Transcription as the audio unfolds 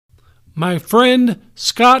My friend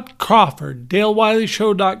Scott Crawford,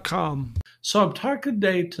 DaleWileyShow.com. So I'm talking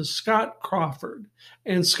today to Scott Crawford,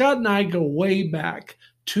 and Scott and I go way back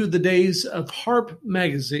to the days of Harp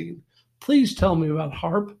magazine. Please tell me about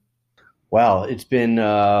Harp. Wow, it's been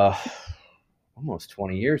almost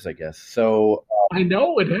 20 years, I guess. So I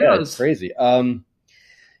know it yeah, has. it's crazy.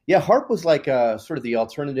 Yeah, Harp was like sort of the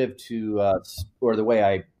alternative to, or the way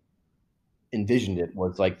I envisioned it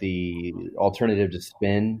was like the alternative to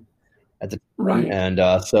Spin at the time. Right.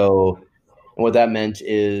 And so what that meant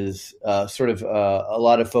is sort of a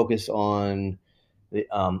lot of focus on the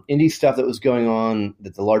indie stuff that was going on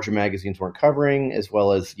that the larger magazines weren't covering, as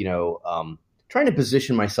well as, trying to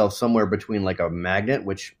position myself somewhere between like a Magnet,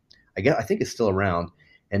 which I think is still around,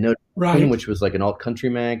 and No, Right. which was like an alt country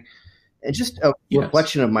mag, and just a Yes.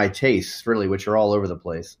 reflection of my tastes, really, which are all over the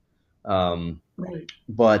place. Right.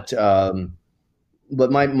 But my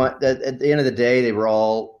at the end of the day, they were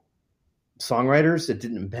all songwriters. It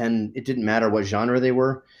didn't matter what genre they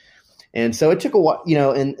were. And so it took a while,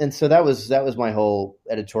 and so that was my whole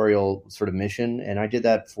editorial sort of mission. And I did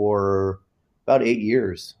that for about 8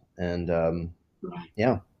 years. And Right.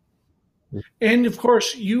 yeah. And of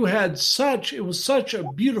course, it was such a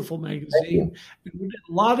beautiful magazine. We did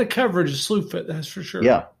a lot of coverage of Slewfoot, that's for sure.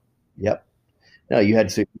 Yeah. Yep. No, you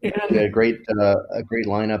had a great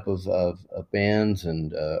lineup of bands,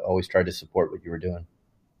 and always tried to support what you were doing.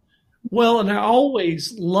 Well, and I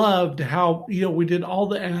always loved how, we did all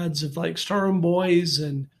the ads of like Starham Boys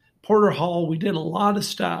and Porter Hall. We did a lot of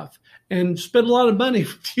stuff and spent a lot of money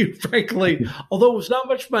with you, frankly, although it was not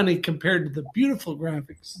much money compared to the beautiful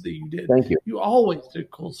graphics that you did. Thank you. You always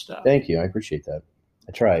did cool stuff. Thank you. I appreciate that.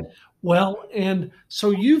 I tried. Well, and so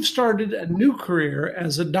you've started a new career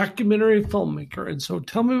as a documentary filmmaker. And so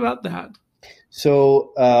tell me about that.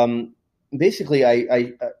 So basically, I'll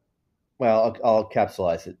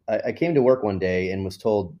capsulize it. I came to work one day and was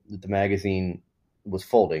told that the magazine was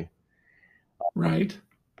folding. Right.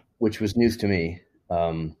 Which was news to me.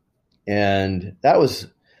 And that was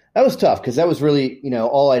tough, because that was really,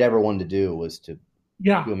 all I'd ever wanted to do was to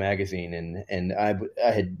do a magazine. And I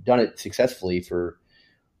had done it successfully for,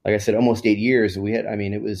 like I said, almost 8 years.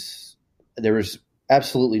 There was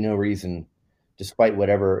absolutely no reason, despite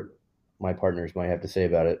whatever my partners might have to say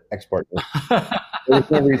about it, ex-partners, there was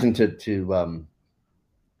no reason to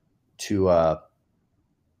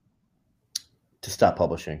stop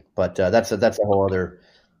publishing. But that's a whole other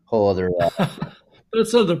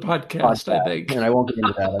that's another podcast, I think. And I won't get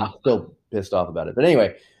into that. I'm still pissed off about it. But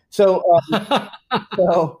anyway,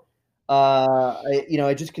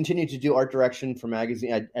 I just continued to do art direction for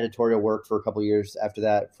magazine editorial work for a couple of years after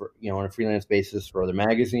that, for on a freelance basis for other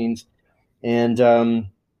magazines, and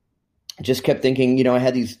just kept thinking. I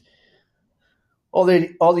had all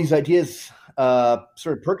these ideas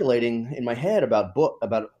sort of percolating in my head about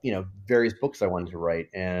various books I wanted to write,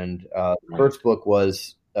 and the first book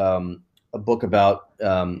was a book about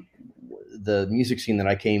the music scene that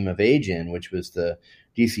I came of age in, which was the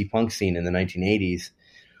DC punk scene in the 1980s.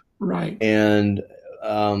 Right. And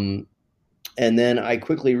then I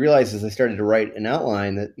quickly realized, as I started to write an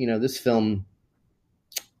outline, that this film,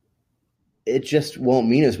 it just won't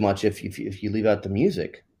mean as much if you leave out the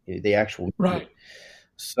music, the actual music. Right.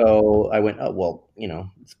 So I went, oh well,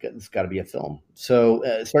 it's got to be a film. So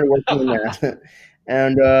I started working on that,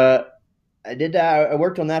 and I did that. I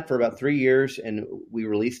worked on that for about 3 years, and we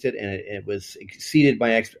released it, and it was exceeded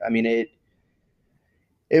my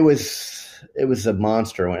it was a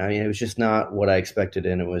monster. It was just not what I expected,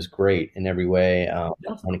 and it was great in every way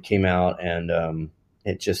when it came out. And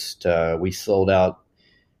it just we sold out.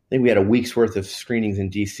 I think we had a week's worth of screenings in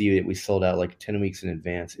DC that we sold out like 10 weeks in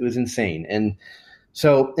advance. It was insane. And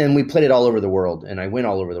we played it all over the world, and I went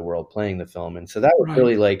all over the world playing the film. And so that was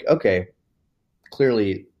really like, okay,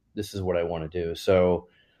 clearly this is what I want to do. So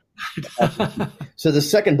the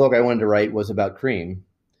second book I wanted to write was about Cream.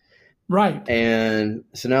 Right. And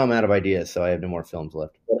so now I'm out of ideas, so I have no more films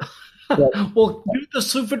left. Well, do the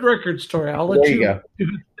Slewfoot Record story. I'll let you go. Do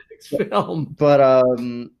the next film. But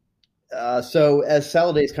so as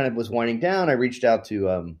Salad Days kind of was winding down, I reached out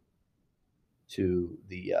to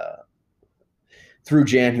the through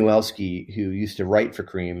Jan Huelski, who used to write for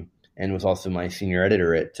Cream and was also my senior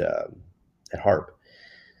editor at Harp.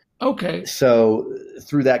 Okay. So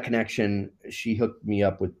through that connection, she hooked me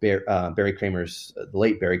up with Barry Kramer's, the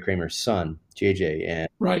late Barry Kramer's son, JJ, and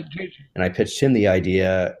JJ. And I pitched him the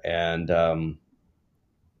idea, and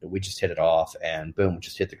we just hit it off, and boom,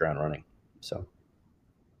 just hit the ground running. So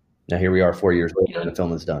now here we are 4 years later, and the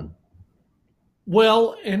film is done.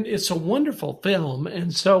 Well, and it's a wonderful film,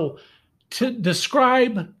 and so to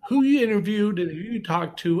describe who you interviewed and who you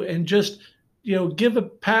talked to, and just give a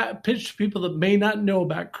pitch to people that may not know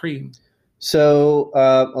about Cream. So,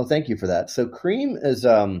 well, thank you for that. So, Cream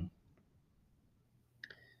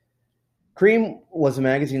was a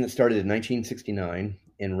magazine that started in 1969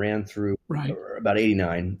 and ran through about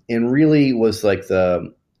 89, and really was like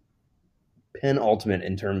the penultimate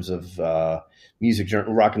in terms of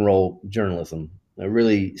rock and roll journalism. It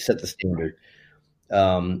really set the standard.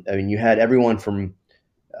 I mean, you had everyone from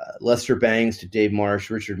Lester Bangs to Dave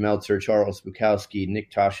Marsh, Richard Meltzer, Charles Bukowski,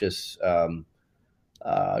 Nick Tosches,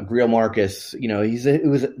 Greil Marcus. It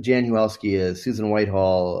was Jan Huelski, Susan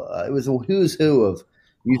Whitehall. It was a who's who of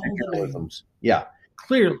music journalism. Yeah,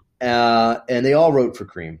 clearly. And they all wrote for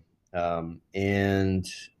Cream. And in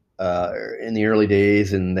the early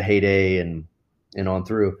days and the heyday and on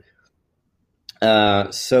through.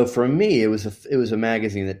 So for me, it was a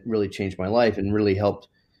magazine that really changed my life and really helped.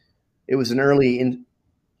 It was an early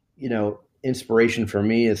inspiration for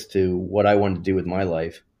me as to what I wanted to do with my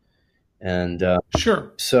life. And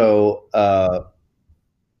sure. So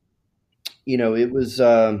it was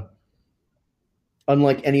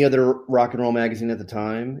unlike any other rock and roll magazine at the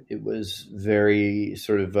time. It was very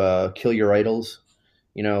sort of kill your idols.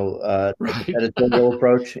 Editorial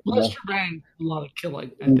approach. Lester Bangs did a lot of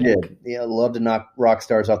killing. He did. Loved to knock rock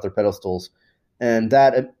stars off their pedestals, and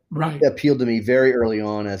that appealed to me very early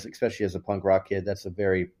on, especially as a punk rock kid. That's a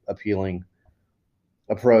very appealing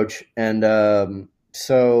approach, and and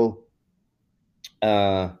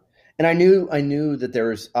I knew that there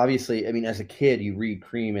was obviously. I mean, as a kid, you read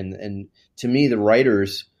Cream, and to me, the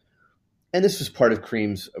writers. And this was part of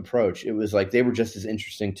Cream's approach. It was like they were just as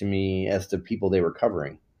interesting to me as the people they were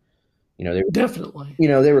covering. They were, definitely.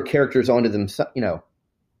 They were characters onto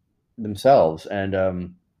themselves,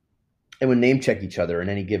 and would name check each other in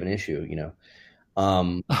any given issue.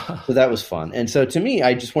 So that was fun. And so to me,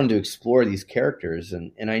 I just wanted to explore these characters,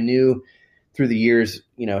 and I knew through the years,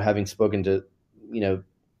 having spoken to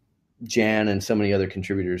Jan and so many other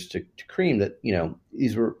contributors to Cream, that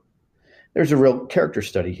there's a real character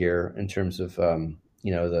study here in terms of,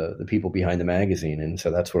 the people behind the magazine. And so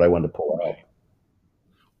that's what I wanted to pull out.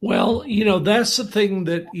 Well, that's the thing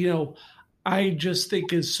that, I just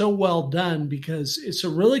think is so well done, because it's a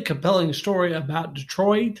really compelling story about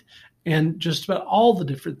Detroit and just about all the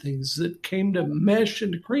different things that came to mesh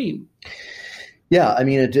into Cream. Yeah. I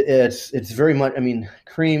mean, it's very much, I mean,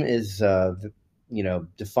 Cream is,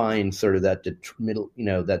 define sort of that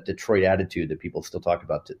that Detroit attitude that people still talk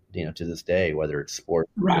about to this day, whether it's sport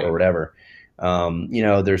or whatever.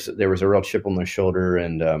 There was a real chip on their shoulder,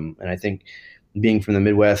 and I think being from the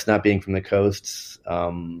Midwest, not being from the coasts,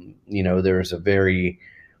 there was a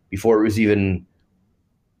before it was even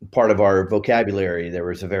part of our vocabulary, there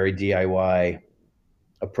was a very DIY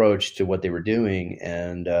approach to what they were doing,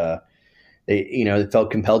 and they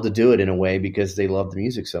felt compelled to do it in a way because they loved the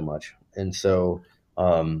music so much. And so,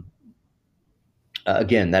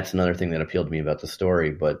 again, that's another thing that appealed to me about the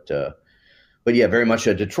story. But yeah, very much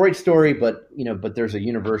a Detroit story. But there's a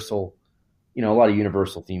lot of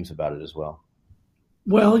universal themes about it as well.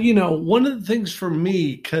 Well, one of the things for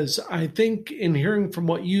me, because I think in hearing from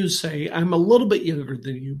what you say, I'm a little bit younger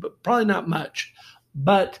than you, but probably not much.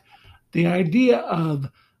 But the idea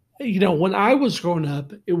of, when I was growing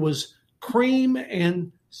up, it was Cream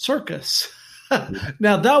and Circus.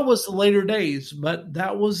 Now, that was the later days, but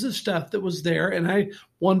that was the stuff that was there, and I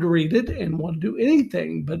wanted to read it and want to do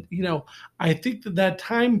anything. But, I think that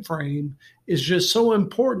time frame is just so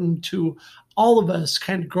important to all of us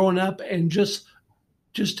kind of growing up and just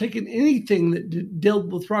taking anything that dealt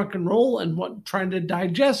with rock and roll and trying to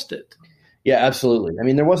digest it. Yeah, absolutely. I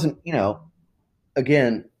mean, there wasn't,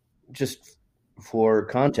 again, just for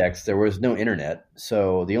context, there was no internet.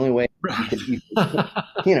 So the only way the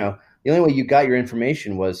only way you got your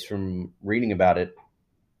information was from reading about it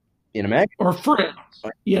in a magazine or friends.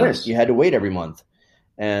 Yes, you had to wait every month,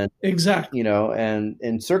 and exactly.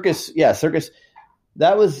 And Circus.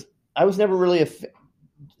 That was I was never really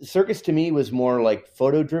Circus to me was more like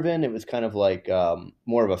photo driven. It was kind of like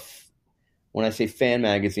more of when I say fan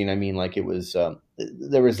magazine, I mean like it was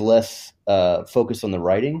there was less focus on the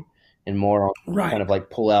writing and more on kind of like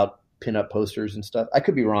pull out pin up posters and stuff. I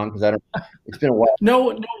could be wrong because I don't. It's been a while.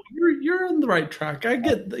 No, you're on the right track. I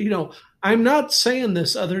get. I'm not saying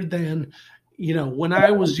this other than when I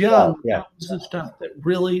was young, that was the stuff that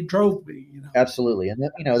really drove me. Absolutely, and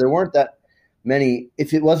there weren't that many.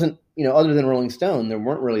 If it wasn't other than Rolling Stone, there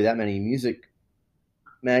weren't really that many music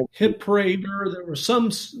magazines. Hit Parader. There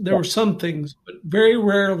were some things, but very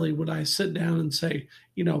rarely would I sit down and say,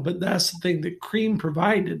 but that's the thing that Cream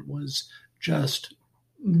provided was just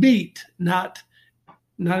meat, not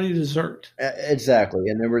a dessert. Exactly.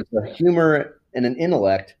 And there was a humor and an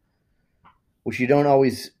intellect, which you don't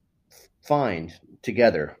always find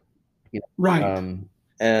together. You know? Right. And,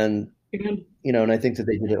 And and I think that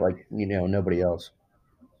they did it like, nobody else.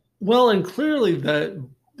 well, and clearly the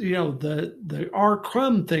R.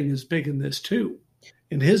 Crumb thing is big in this too,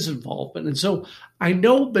 in his involvement. And so I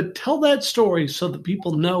know, but tell that story so that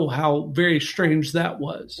people know how very strange that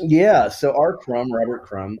was. Yeah. So R. Crumb, Robert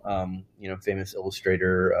Crumb, famous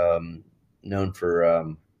illustrator, known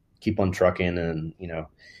for Keep on Trucking and,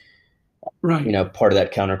 Right. part of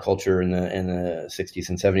that counterculture in the 60s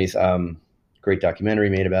and 70s. Great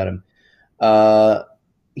documentary made about him.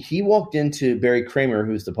 He walked into Barry Kramer,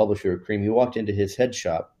 who's the publisher of Cream. He walked into his head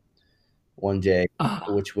shop one day,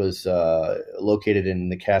 which was located in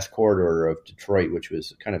the Cass Corridor of Detroit, which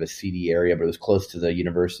was kind of a seedy area, but it was close to the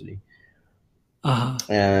university.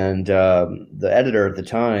 And the editor at the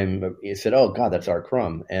time, he said, "Oh God, that's R.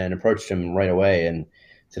 Crumb," and approached him right away and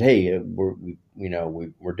said, "Hey,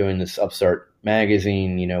 we're doing this upstart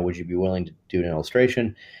magazine. Would you be willing to do an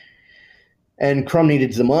illustration?" And Crumb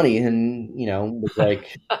needed the money, and was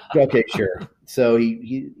like, "Okay, sure." So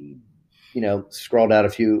he scrawled out a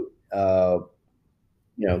few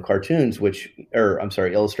cartoons,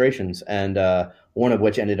 illustrations, and one of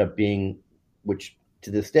which ended up being, which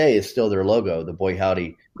to this day is still their logo, the Boy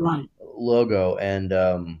Howdy logo, and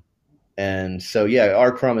so yeah,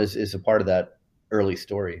 R. Crumb is a part of that early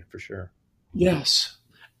story for sure. Yes.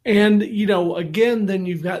 And, again, then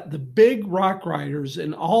you've got the big rock writers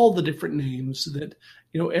and all the different names that,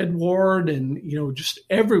 Ed Ward and, just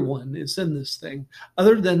everyone is in this thing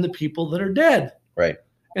other than the people that are dead. Right.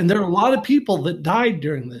 And there are a lot of people that died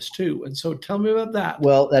during this too. And so tell me about that.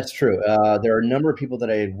 Well, that's true. There are a number of people that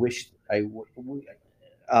I had wished and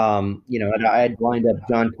I had lined up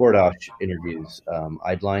John Cordosh interviews.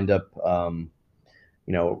 I'd lined up,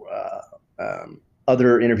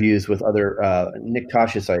 other interviews with other Nick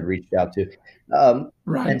Toshis I'd reached out to.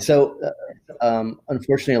 Right. And so,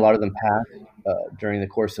 unfortunately, a lot of them passed during the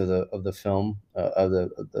course of the film, of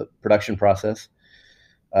the production process.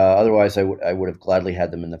 Otherwise, I would have gladly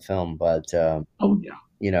had them in the film. But oh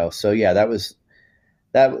yeah, so yeah, that was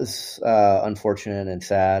unfortunate and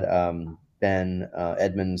sad. Ben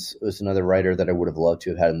Edmonds was another writer that I would have loved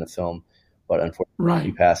to have had in the film, but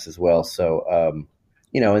unfortunately he passed as well. So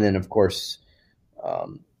and then of course.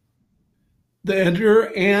 The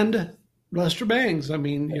editor and Lester Bangs. I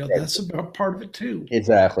mean, that's a part of it too.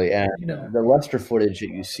 Exactly. And the Lester footage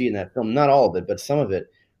that you see in that film, not all of it, but some of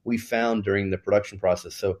it we found during the production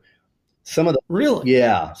process. So some of the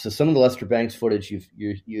so some of the Lester Bangs footage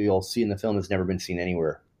you'll see in the film has never been seen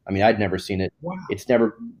anywhere. I mean, I'd never seen it. Wow.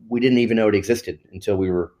 We didn't even know it existed until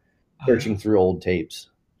we were searching through old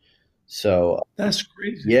tapes. So that's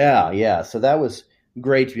crazy. Yeah. So that was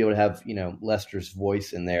great to be able to have Lester's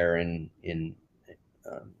voice in there and in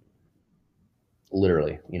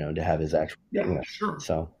literally to have his actual sure.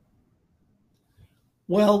 So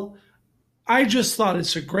well, I just thought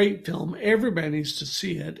it's a great film. Everybody needs to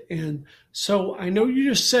see it. And so I know you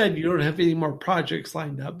just said you don't have any more projects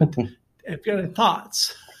lined up, but if you have any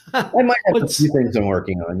thoughts, I might have a few things I'm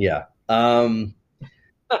working on. Yeah. I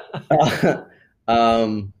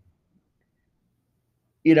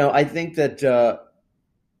think that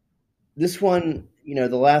this one,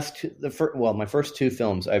 my first two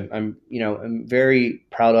films, I'm very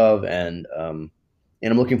proud of, and I'm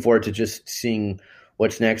looking forward to just seeing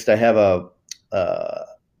what's next. I have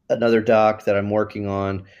another doc that I'm working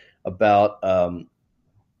on about a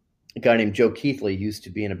guy named Joe Keithley. He used to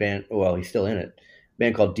be in a band. Well, he's still in it. A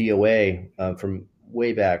band called DOA from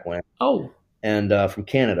way back when. Oh, and from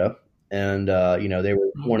Canada, and they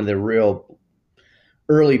were one of the real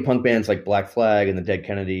early punk bands like Black Flag and the Dead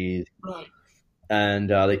Kennedys. Right. And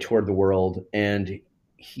they toured the world. And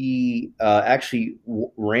he actually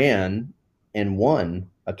ran and won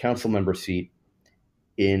a council member seat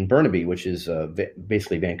in Burnaby, which is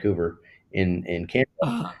basically Vancouver in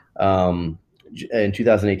Canada, in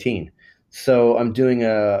 2018. So I'm doing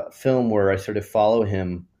a film where I sort of follow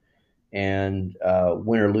him, and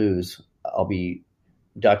win or lose, I'll be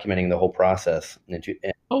documenting the whole process.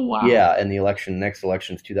 Oh, wow. Yeah, and the next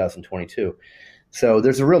election is 2022. So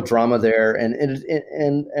there's a real drama there, and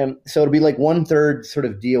so it'll be like 1/3 sort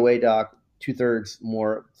of DOA doc, 2/3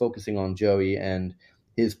 more focusing on Joey and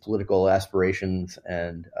his political aspirations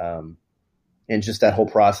and just that whole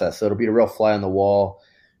process. So it'll be a real fly on the wall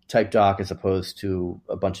type doc as opposed to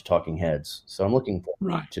a bunch of talking heads. So I'm looking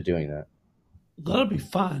forward to doing that. That'll be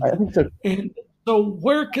fun. I think so. And So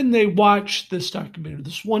where can they watch this documentary,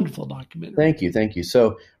 this wonderful documentary? Thank you.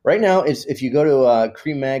 So right now, if you go to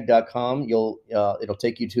creammag.com, it'll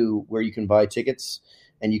take you to where you can buy tickets,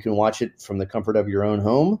 and you can watch it from the comfort of your own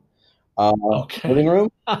home, living room,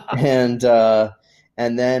 and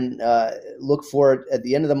then look for it at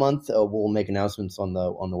the end of the month. We'll make announcements on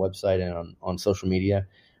the website and on social media,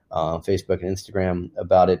 Facebook and Instagram,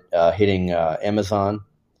 about it hitting Amazon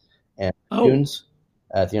and iTunes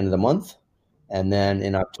at the end of the month. And then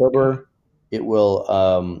in October, it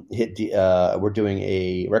will hit. We're doing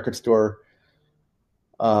a record store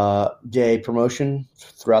day promotion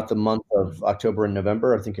throughout the month of October and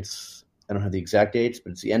November. I don't have the exact dates,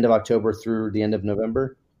 but it's the end of October through the end of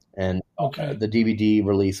November. And the DVD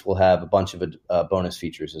release will have a bunch of bonus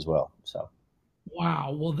features as well. So.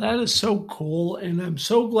 Wow. Well, that is so cool. And I'm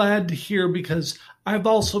so glad to hear, because I've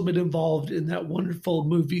also been involved in that wonderful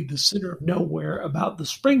movie, The Center of Nowhere, about the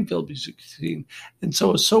Springfield music scene. And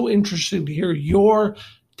so it's so interesting to hear your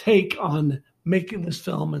take on making this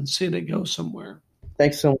film and seeing it go somewhere.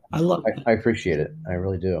 Thanks so much. I love it. I appreciate it. I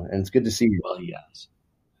really do. And it's good to see you. Well, yes.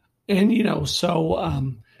 And,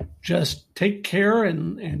 just take care,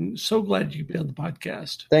 and so glad you could be on the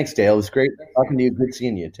podcast. Thanks, Dale. It was great talking to you. Good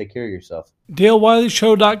seeing you. Take care of yourself.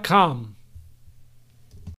 DaleWileyShow.com.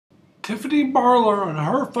 Tiffany Barler on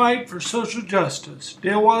her fight for social justice.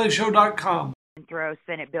 DaleWileyShow.com. Throw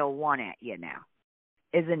Senate Bill 1 at you now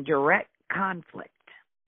is in direct conflict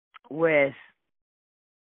with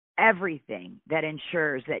everything that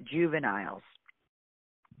ensures that juveniles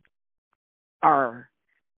are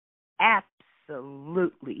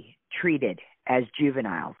absolutely treated as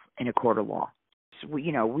juveniles in a court of law. So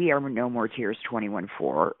we are No More Tears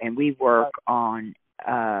 21-4, and we work on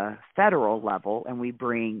a federal level, and we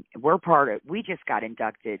just got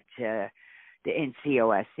inducted to the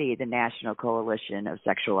NCOSC, the National Coalition of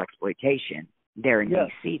Sexual Exploitation, there in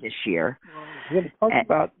D.C. this year. Well,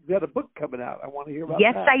 you got a book coming out. I want to hear about that.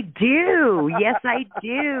 Yes, I do. Yes, I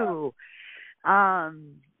do.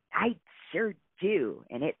 I sure do.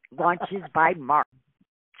 And it launches by March.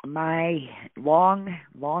 My long,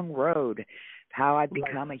 long road, how I've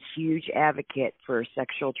become a huge advocate for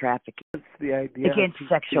sexual trafficking. That's the idea. Against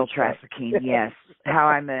sexual trafficking, yes. How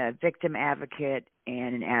I'm a victim advocate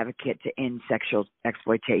and an advocate to end sexual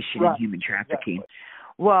exploitation and human trafficking. Exactly.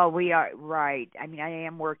 Well, we are, right. I mean, I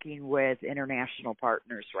am working with international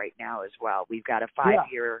partners right now as well. We've got a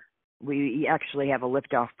 5-year, we actually have a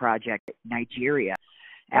liftoff project in Nigeria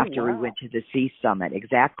after we went to the Sea Summit,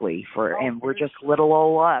 and we're just little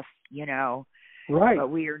old us, Right. But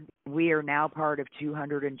we are now part of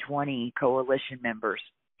 220 coalition members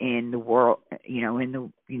in the world, in the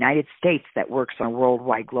United States that works on a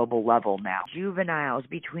worldwide global level now. Juveniles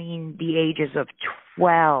between the ages of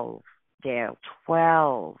 12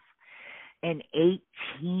 and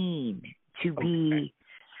 18 to be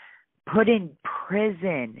put in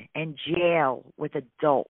prison and jail with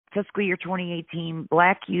adults. Fiscal year 2018,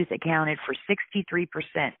 Black youth accounted for 63%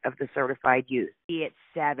 of the certified youth. At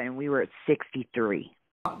 7, we were at 63.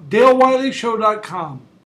 DaleWileyShow.com.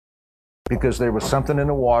 Because there was something in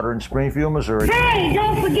the water in Springfield, Missouri. Hey,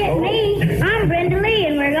 don't forget me. I'm Brenda Lee,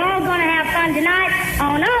 and we're all going to have fun tonight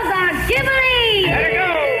on Ozark Jubilee. There you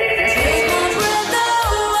go.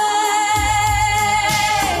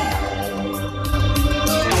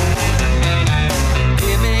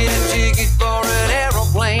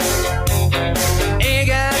 Ain't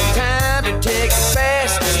got time to take the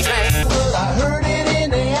fastest train. I heard it in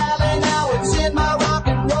the alley, now it's in my rock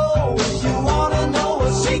and roll. If you wanna know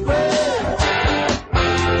a secret,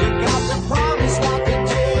 you got to promise not to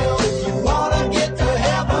tell. If you wanna get to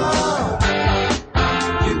heaven,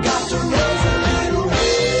 you got to raise a little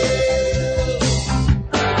hell.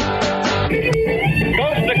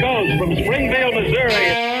 Coast to coast from Springfield,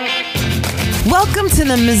 Missouri. Welcome to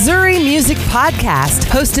the Missouri Music Podcast,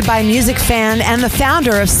 hosted by music fan and the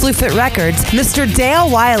founder of Slewfoot Records, Mr. Dale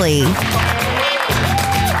Wiley.